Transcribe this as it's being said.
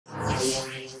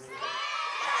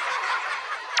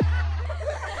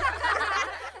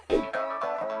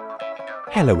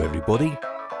Hello everybody!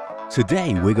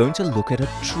 Today we're going to look at a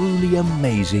truly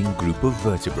amazing group of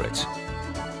vertebrates.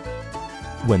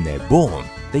 When they're born,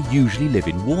 they usually live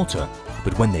in water,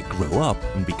 but when they grow up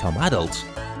and become adults,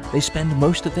 they spend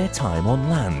most of their time on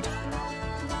land.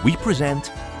 We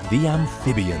present the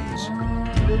amphibians.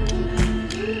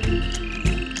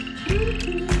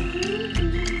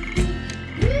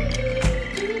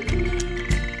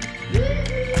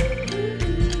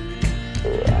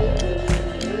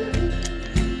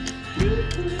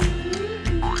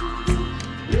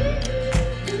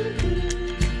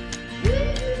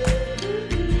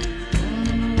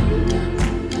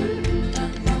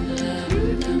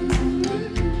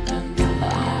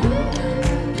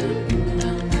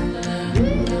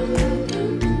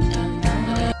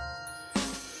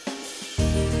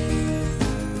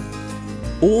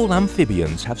 All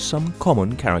amphibians have some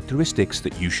common characteristics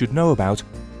that you should know about,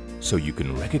 so you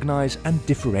can recognize and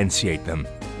differentiate them.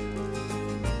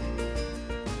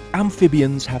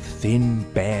 Amphibians have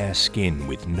thin, bare skin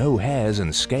with no hairs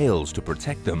and scales to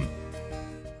protect them.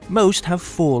 Most have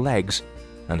 4 legs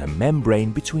and a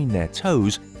membrane between their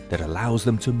toes that allows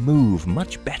them to move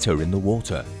much better in the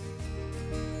water.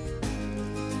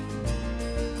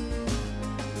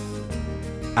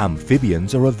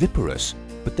 Amphibians are oviparous,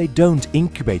 but they don't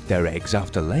incubate their eggs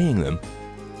after laying them.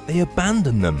 They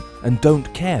abandon them and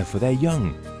don't care for their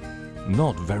young.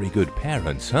 Not very good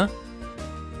parents, huh?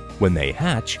 When they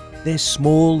hatch, they're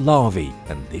small larvae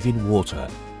and live in water.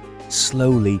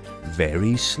 Slowly,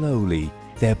 very slowly,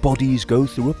 their bodies go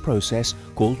through a process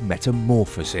called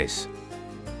metamorphosis.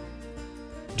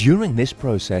 During this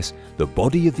process, the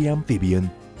body of the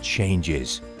amphibian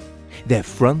changes. Their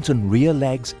front and rear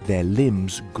legs, their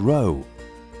limbs grow,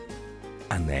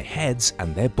 and their heads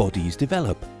and their bodies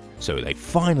develop, so they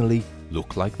finally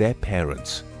look like their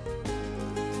parents.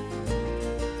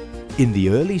 In the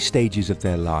early stages of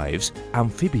their lives,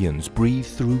 amphibians breathe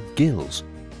through gills.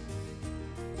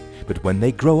 But when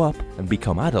they grow up and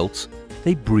become adults,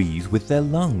 they breathe with their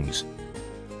lungs.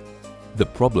 The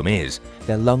problem is,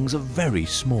 their lungs are very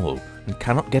small and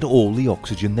cannot get all the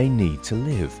oxygen they need to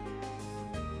live.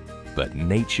 But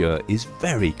nature is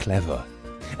very clever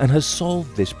and has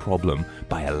solved this problem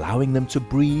by allowing them to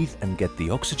breathe and get the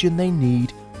oxygen they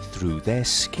need through their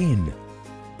skin.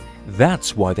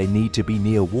 That's why they need to be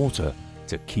near water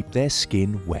to keep their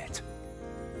skin wet.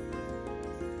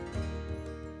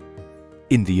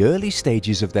 In the early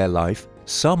stages of their life,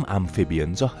 some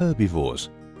amphibians are herbivores,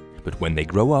 but when they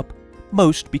grow up,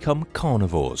 most become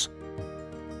carnivores.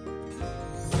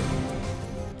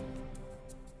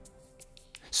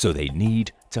 So they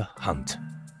need to hunt.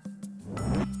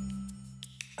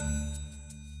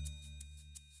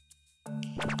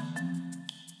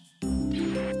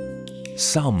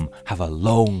 Some have a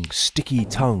long, sticky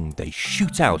tongue they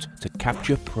shoot out to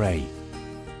capture prey.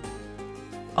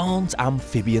 Aren't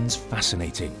amphibians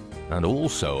fascinating and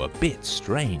also a bit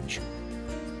strange?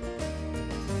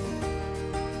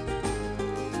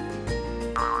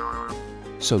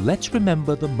 So let's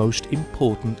remember the most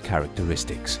important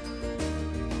characteristics.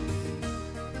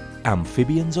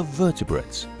 Amphibians are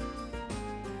vertebrates.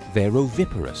 They're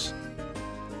oviparous.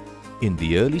 In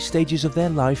the early stages of their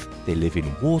life, they live in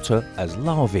water as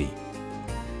larvae.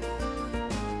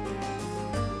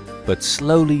 But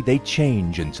slowly they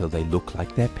change until they look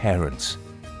like their parents.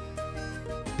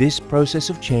 This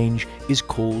process of change is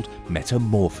called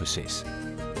metamorphosis.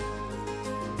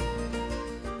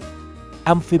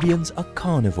 Amphibians are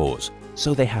carnivores,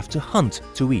 so they have to hunt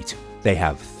to eat. They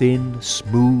have thin,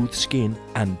 smooth skin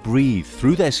and breathe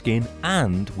through their skin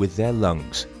and with their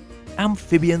lungs.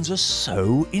 Amphibians are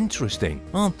so interesting,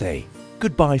 aren't they?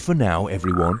 Goodbye for now,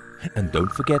 everyone, and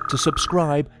don't forget to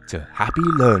subscribe to Happy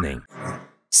Learning.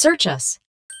 Search us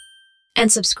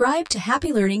and subscribe to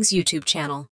Happy Learning's YouTube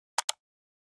channel.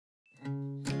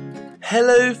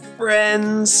 Hello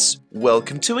friends!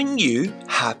 Welcome to a new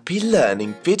Happy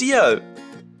Learning video.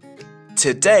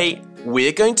 Today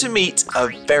we're going to meet a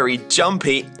very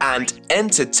jumpy and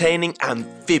entertaining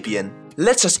amphibian.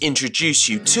 Let us introduce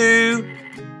you to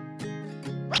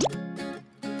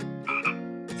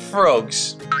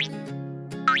frogs.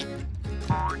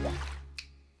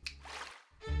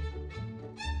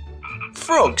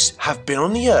 Frogs have been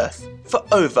on the earth for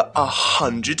over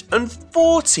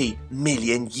 140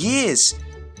 million years,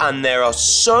 and there are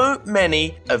so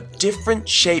many of different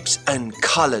shapes and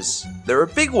colours. There are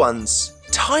big ones,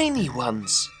 tiny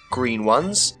ones, green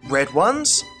ones, red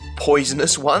ones,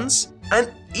 poisonous ones,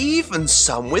 and even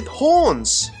some with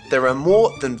horns. There are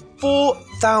more than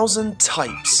 4,000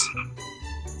 types.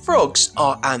 Frogs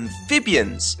are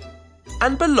amphibians.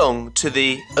 and belong to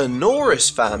the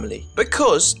Anorus family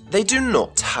because they do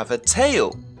not have a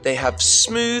tail. They have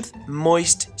smooth,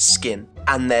 moist skin,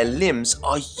 and their limbs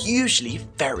are usually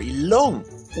very long,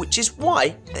 which is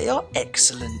why they are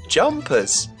excellent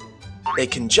jumpers. They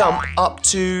can jump up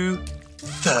to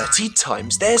 30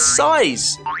 times their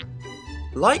size.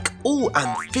 Like all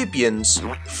amphibians,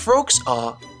 frogs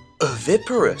are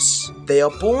oviparous. They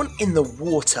are born in the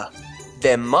water.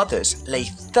 Their mothers lay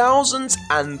thousands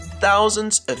and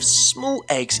thousands of small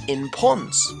eggs in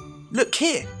ponds. Look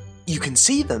here, you can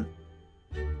see them.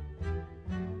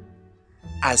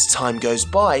 As time goes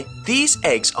by, these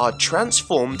eggs are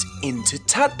transformed into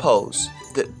tadpoles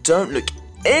that don't look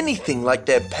anything like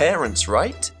their parents,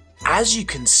 right? As you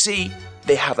can see,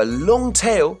 they have a long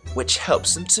tail which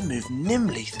helps them to move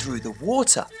nimbly through the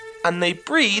water, and they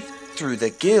breathe through the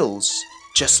gills,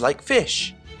 just like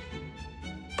fish.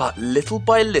 But little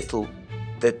by little,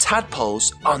 the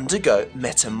tadpoles undergo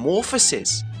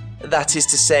metamorphosis. That is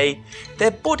to say,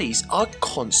 their bodies are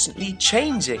constantly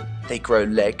changing. They grow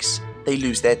legs, they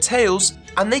lose their tails,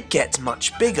 and they get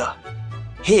much bigger.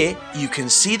 Here you can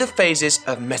see the phases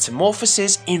of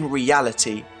metamorphosis in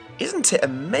reality. Isn't it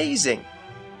amazing?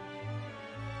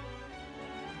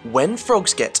 When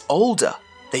frogs get older,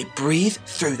 they breathe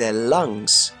through their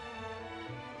lungs.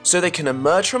 So they can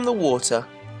emerge from the water,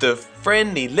 the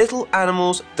friendly little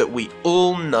animals that we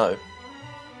all know.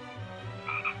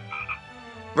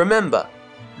 Remember,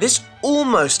 this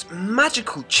almost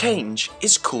magical change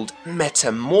is called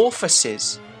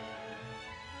metamorphosis.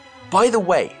 By the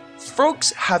way,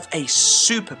 frogs have a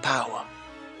superpower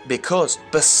because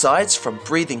besides from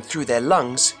breathing through their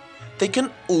lungs, they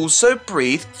can also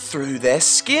breathe through their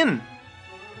skin.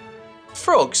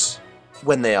 Frogs,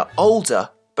 when they are older,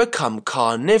 become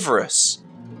carnivorous.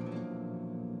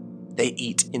 They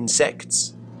eat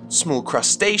insects, small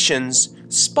crustaceans,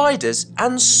 spiders,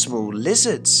 and small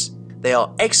lizards. They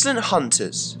are excellent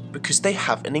hunters because they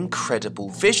have an incredible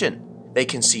vision. They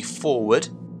can see forward,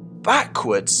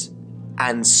 backwards,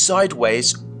 and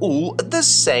sideways all at the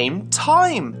same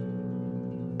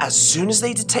time. As soon as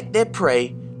they detect their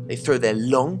prey, they throw their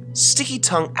long, sticky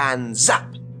tongue and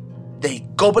zap! They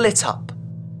gobble it up.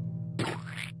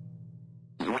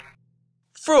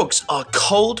 Frogs are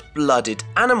cold-blooded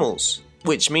animals,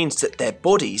 which means that their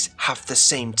bodies have the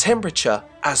same temperature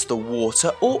as the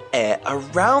water or air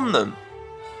around them.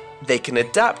 They can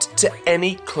adapt to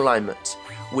any climate,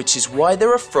 which is why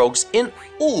there are frogs in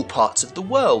all parts of the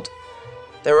world.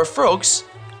 There are frogs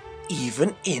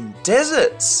even in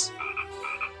deserts.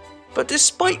 But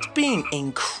despite being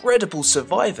incredible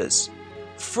survivors,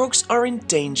 frogs are in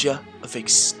danger of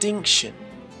extinction.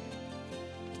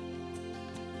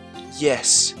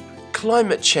 Yes,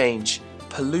 climate change,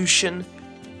 pollution,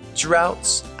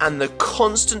 droughts, and the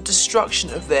constant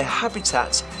destruction of their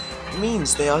habitat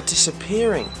means they are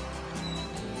disappearing.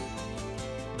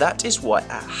 That is why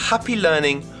at Happy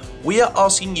Learning, we are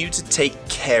asking you to take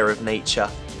care of nature.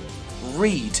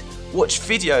 Read, watch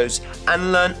videos,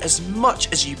 and learn as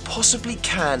much as you possibly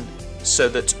can so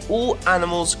that all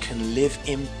animals can live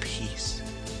in peace.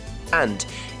 And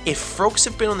if frogs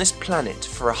have been on this planet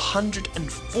for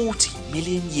 140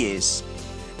 million years,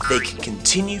 they can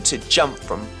continue to jump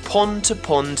from pond to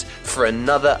pond for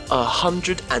another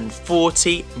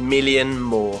 140 million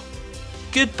more.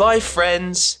 Goodbye,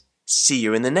 friends. See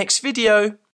you in the next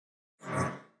video.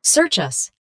 Search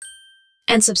us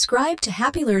and subscribe to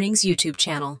Happy Learning's YouTube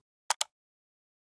channel.